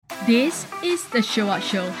This is the Show Up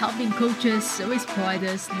Show, helping coaches, service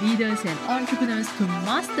providers, leaders, and entrepreneurs to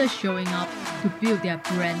master showing up to build their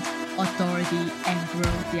brand, authority, and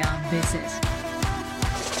grow their business.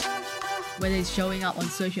 Whether it's showing up on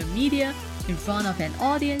social media, in front of an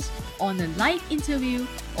audience, on a live interview,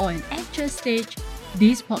 or an actual stage,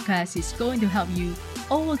 this podcast is going to help you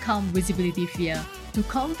overcome visibility fear to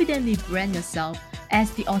confidently brand yourself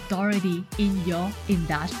as the authority in your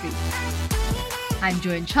industry. I'm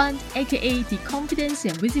Joanne Chant, aka the Confidence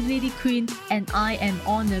and Visibility Queen, and I am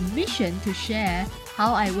on a mission to share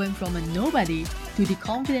how I went from a nobody to the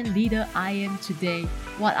confident leader I am today,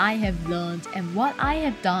 what I have learned, and what I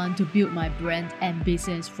have done to build my brand and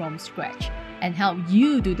business from scratch, and help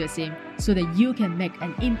you do the same so that you can make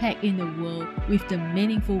an impact in the world with the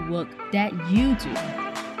meaningful work that you do.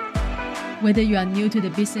 Whether you are new to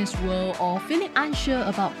the business world or feeling unsure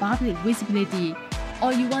about public visibility,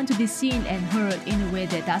 or you want to be seen and heard in a way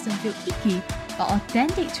that doesn't feel icky but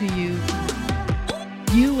authentic to you,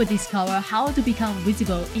 you will discover how to become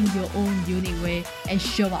visible in your own unique way and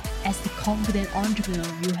show up as the confident entrepreneur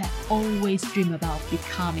you have always dreamed about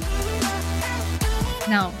becoming.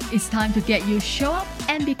 Now, it's time to get you show up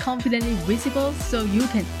and be confidently visible so you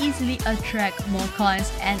can easily attract more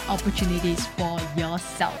clients and opportunities for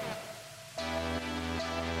yourself.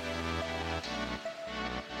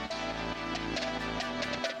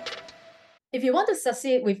 If you want to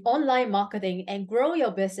succeed with online marketing and grow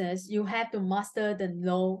your business, you have to master the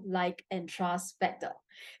know, like, and trust factor.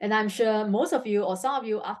 And I'm sure most of you or some of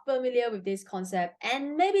you are familiar with this concept,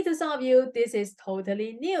 and maybe to some of you, this is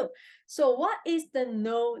totally new. So, what is the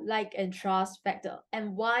know, like, and trust factor,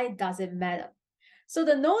 and why does it matter? So,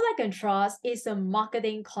 the know, like, and trust is a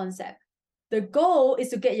marketing concept. The goal is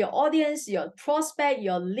to get your audience, your prospect,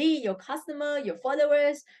 your lead, your customer, your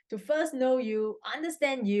followers to first know you,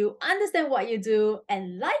 understand what you do,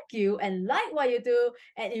 and like what you do,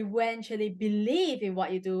 and eventually believe in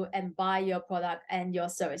what you do and buy your product and your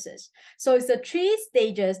services. So it's the three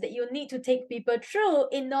stages that you need to take people through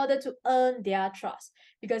in order to earn their trust.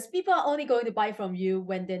 Because people are only going to buy from you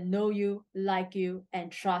when they know you, like you,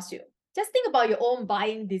 and trust you. Just think about your own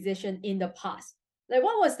buying decision in the past. Like,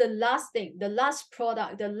 what was the last thing, the last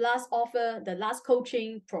product, the last offer, the last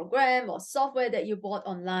coaching program or software that you bought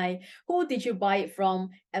online? Who did you buy it from,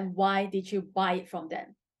 and why did you buy it from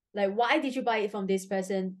them? Like, why did you buy it from this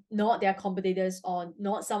person, not their competitors or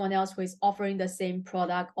not someone else who is offering the same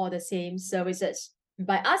product or the same services?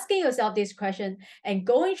 By asking yourself this question and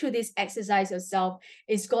going through this exercise yourself,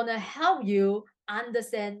 it's going to help you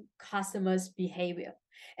understand customers' behavior.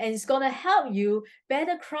 And it's going to help you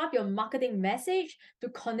better craft your marketing message to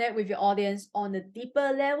connect with your audience on a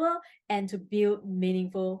deeper level and to build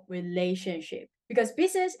meaningful relationship. Because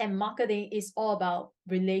business and marketing is all about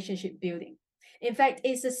relationship building. In fact,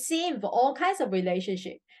 it's the same for all kinds of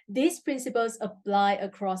relationship. These principles apply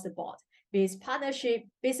across the board, be it partnership,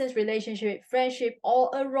 business relationship, friendship, or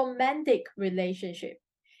a romantic relationship.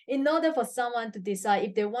 In order for someone to decide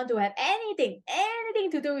if they want to have anything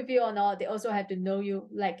to do with you or not, they also have to know you,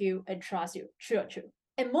 like you, and trust you. True.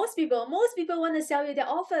 And most people want to sell you their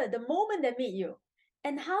offer the moment they meet you.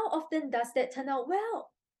 And how often does that turn out well?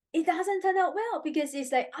 It doesn't turn out well because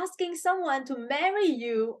it's like asking someone to marry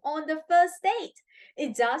you on the first date.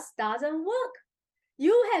 It just doesn't work.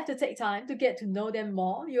 You have to take time to get to know them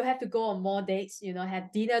more. You have to go on more dates,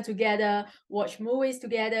 have dinner together, watch movies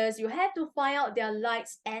together. You have to find out their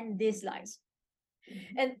likes and dislikes.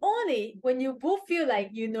 And only when you both feel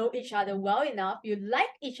like you know each other well enough, you like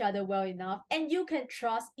each other well enough, and you can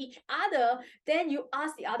trust each other, then you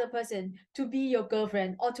ask the other person to be your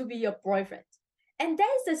girlfriend or to be your boyfriend. And that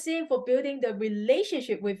is the same for building the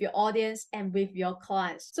relationship with your audience and with your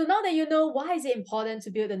clients. So now that you know why is it important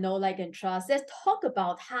to build the know, like, and trust, let's talk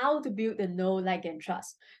about how to build the know, like, and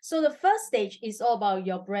trust. So the first stage is all about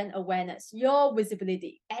your brand awareness, your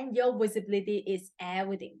visibility, and your visibility is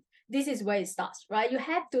everything. This is where it starts, right? You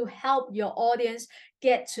have to help your audience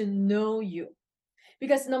get to know you.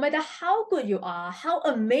 Because no matter how good you are, how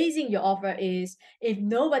amazing your offer is, if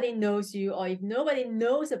nobody knows you or if nobody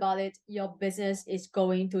knows about it, your business is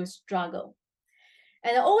going to struggle.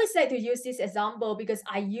 And I always like to use this example because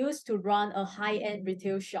I used to run a high-end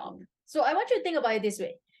retail shop. So I want you to think about it this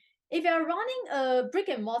way. If you're running a brick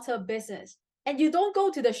and mortar business and you don't go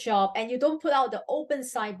to the shop and you don't put out the open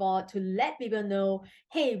signboard to let people know,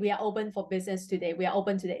 hey, we are open for business today, we are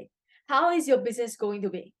open today, how is your business going to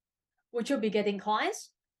be? Would you be getting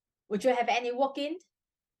clients? Would you have any walk-in?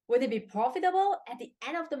 Would it be profitable at the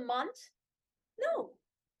end of the month? No.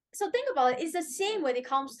 So think about it. It's the same when it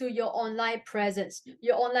comes to your online presence,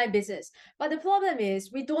 your online business. But the problem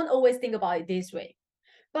is we don't always think about it this way.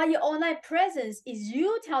 But your online presence is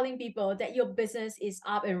you telling people that your business is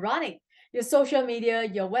up and running. Your social media,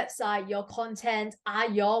 your website, your content are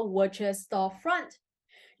your virtual storefront.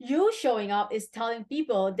 You showing up is telling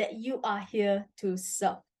people that you are here to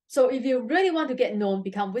serve. So if you really want to get known,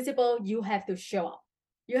 become visible, you have to show up.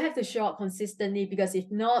 You have to show up consistently, because if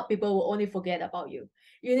not, people will only forget about you.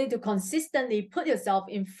 You need to consistently put yourself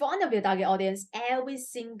in front of your target audience every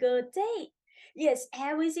single day. Yes,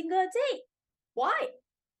 every single day. Why?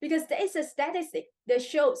 Because there is a statistic that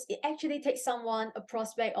shows it actually takes someone, a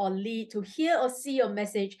prospect or lead, to hear or see your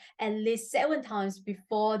message at least 7 times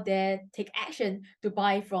before they take action to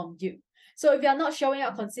buy from you. So if you're not showing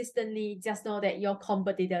up consistently, just know that your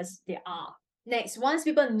competitors, they are. Next, once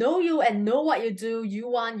people know you and know what you do, you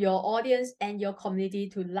want your audience and your community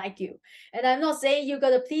to like you. And I'm not saying you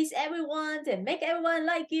gotta please everyone and make everyone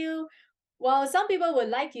like you. Well, some people will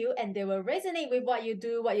like you and they will resonate with what you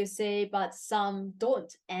do, what you say, but some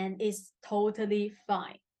don't, and it's totally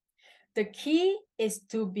fine. The key is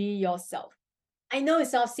to be yourself. I know it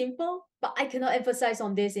sounds simple, but I cannot emphasize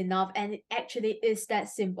on this enough, and it actually is that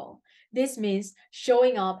simple. This means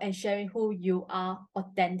showing up and sharing who you are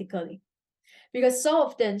authentically. Because so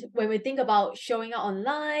often when we think about showing up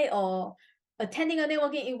online or attending a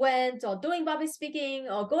networking event or doing public speaking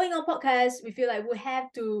or going on podcasts, we feel like we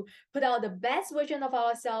have to put out the best version of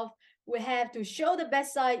ourselves. We have to show the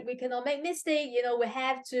best side. We cannot make mistake. We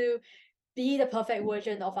have to be the perfect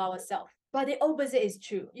version of ourselves. But the opposite is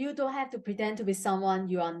true. You don't have to pretend to be someone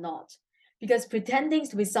you are not. Because pretending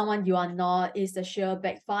to be someone you are not is a sure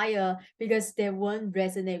backfire, because they won't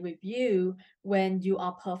resonate with you when you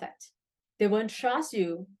are perfect. They won't trust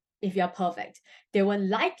you if you're perfect. They won't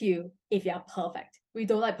like you if you're perfect. We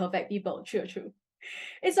don't like perfect people, true.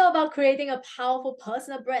 It's all about creating a powerful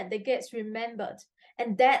personal brand that gets remembered.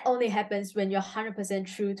 And that only happens when you're 100%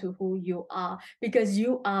 true to who you are, because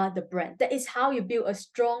you are the brand. That is how you build a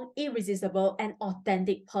strong, irresistible, and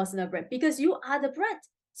authentic personal brand, because you are the brand.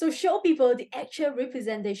 So show people the actual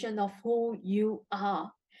representation of who you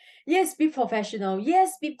are. Yes, be professional.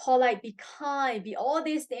 Yes, be polite, be kind, be all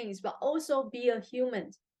these things, but also be a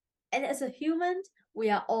human. And as a human, we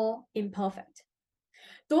are all imperfect.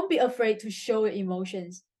 Don't be afraid to show your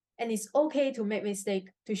emotions. And it's okay to make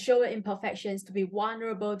mistakes, to show your imperfections, to be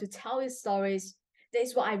vulnerable, to tell your stories. That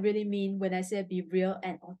is what I really mean when I say be real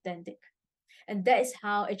and authentic. And that is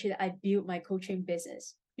how actually I built my coaching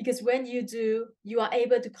business. Because when you do, you are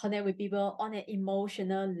able to connect with people on an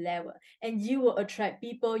emotional level, and you will attract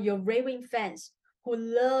people, your raving fans, who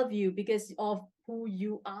love you because of who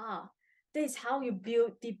you are. That is how you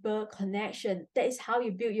build deeper connection. That is how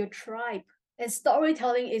you build your tribe. And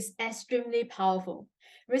storytelling is extremely powerful.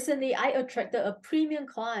 Recently, I attracted a premium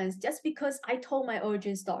client just because I told my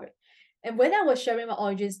origin story. And when I was sharing my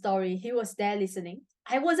origin story, he was there listening.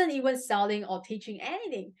 I wasn't even selling or teaching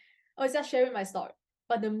anything. I was just sharing my story.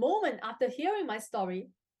 But the moment after hearing my story,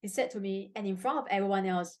 he said to me, and in front of everyone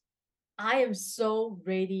else, I am so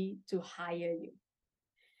ready to hire you.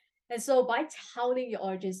 And so by telling your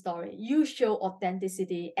origin story, you show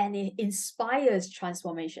authenticity and it inspires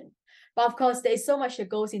transformation. But of course, there is so much that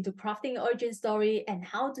goes into crafting an origin story and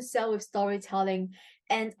how to sell with storytelling.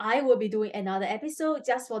 And I will be doing another episode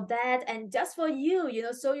just for that and just for you,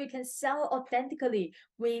 so you can sell authentically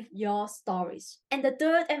with your stories. And the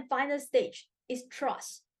third and final stage is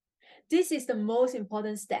trust. This is the most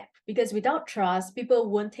important step, because without trust, people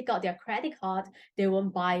won't take out their credit card, they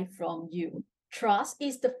won't buy from you. Trust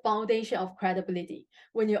is the foundation of credibility.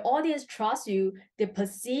 When your audience trusts you, they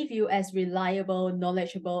perceive you as reliable,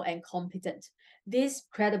 knowledgeable, and competent. This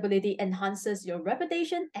credibility enhances your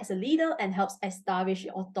reputation as a leader and helps establish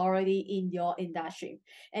your authority in your industry.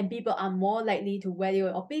 And people are more likely to value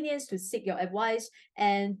your opinions, to seek your advice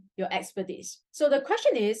and your expertise. So the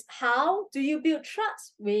question is, how do you build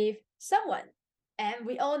trust with someone? And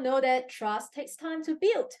we all know that trust takes time to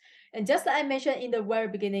build. And just like I mentioned in the very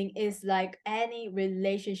beginning, it's like any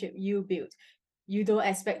relationship you build. You don't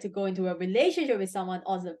expect to go into a relationship with someone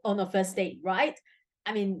on the first date, right?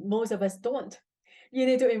 I mean, most of us don't. You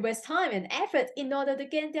need to invest time and effort in order to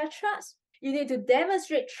gain their trust. You need to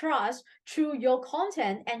demonstrate trust through your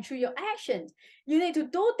content and through your actions. You need to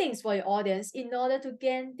do things for your audience in order to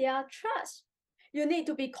gain their trust. You need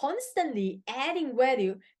to be constantly adding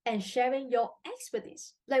value and sharing your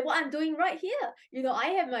expertise. Like what I'm doing right here. I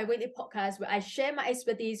have my weekly podcast where I share my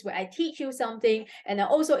expertise, where I teach you something, and I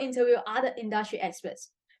also interview other industry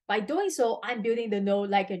experts. By doing so, I'm building the know,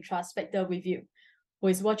 like, and trust factor with you, who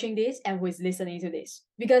is watching this and who is listening to this.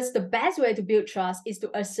 Because the best way to build trust is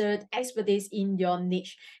to assert expertise in your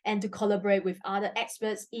niche and to collaborate with other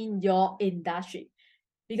experts in your industry.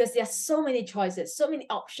 because there are so many choices, so many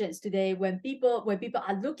options today when people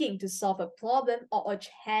are looking to solve a problem or a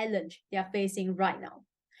challenge they are facing right now.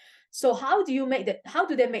 So how do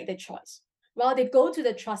they make the choice? Well, they go to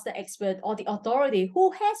the trusted expert or the authority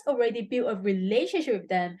who has already built a relationship with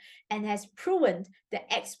them and has proven the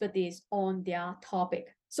expertise on their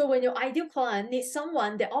topic. So when your ideal client needs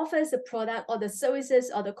someone that offers the product or the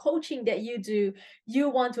services or the coaching that you do, you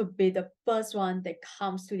want to be the first one that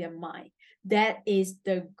comes to their mind. That is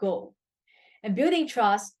the goal. And building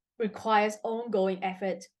trust requires ongoing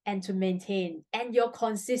effort and to maintain, and your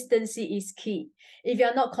consistency is key. If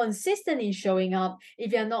you're not consistent in showing up,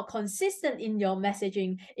 if you're not consistent in your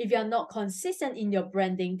messaging, if you're not consistent in your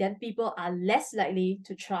branding, then people are less likely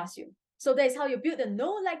to trust you. So that's how you build the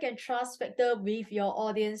know, like, and trust factor with your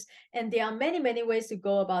audience. And there are many, many ways to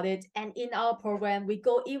go about it. And in our program, we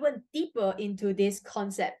go even deeper into this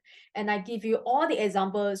concept. And I give you all the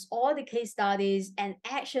examples, all the case studies, and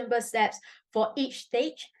actionable steps for each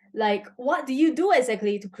stage. Like, what do you do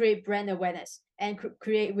exactly to create brand awareness and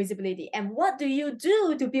create visibility? And what do you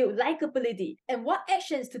do to build likability? And what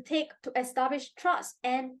actions to take to establish trust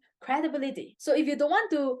and credibility? So if you don't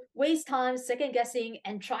want to waste time second guessing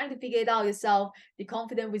and trying to figure it out yourself, the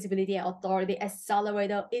Confident Visibility and Authority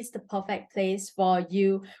Accelerator is the perfect place for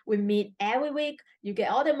you. We meet every week. You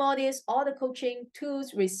get all the modules, all the coaching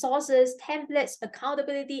tools, resources, templates,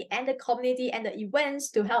 accountability, and the community and the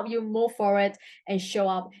events to help you move forward and show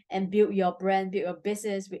up and build your brand, build your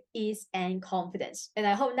business with ease and confidence. And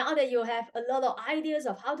I hope now that you have a lot of ideas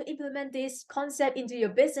of how to implement this concept into your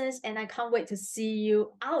business, and I can't wait to see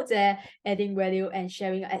you out there adding value and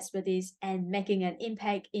sharing your expertise and making an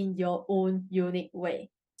impact in your own unique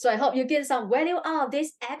way. So I hope you get some value out of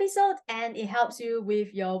this episode and it helps you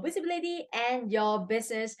with your visibility and your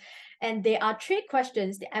business. And there are 3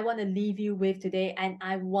 questions that I want to leave you with today, and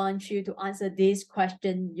I want you to answer this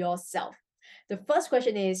question yourself. The first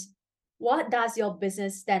question is, what does your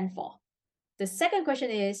business stand for? The second question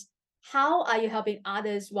is, how are you helping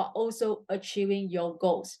others while also achieving your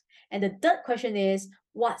goals? And the third question is,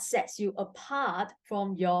 what sets you apart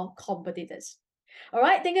from your competitors? All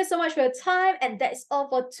right, thank you so much for your time. And that's all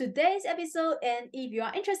for today's episode. And if you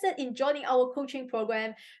are interested in joining our coaching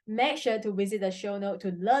program, make sure to visit the show note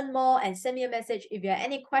to learn more and send me a message if you have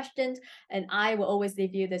any questions. And I will always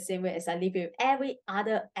leave you the same way as I leave you every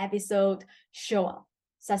other episode. Show up.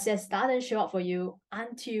 Success doesn't show up for you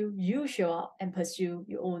until you show up and pursue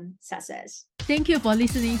your own success. Thank you for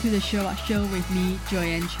listening to the Show Up Show with me,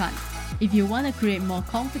 Joanne Chan. If you want to create more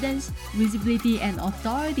confidence, visibility, and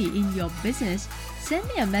authority in your business, send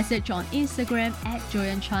me a message on Instagram at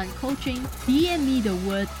Joanne Chan Coaching. DM me the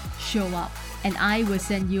word show up, and I will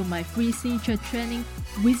send you my free signature training,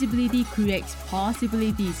 Visibility Creates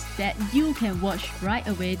Possibilities, that you can watch right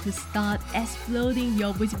away to start exploding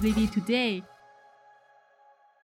your visibility today.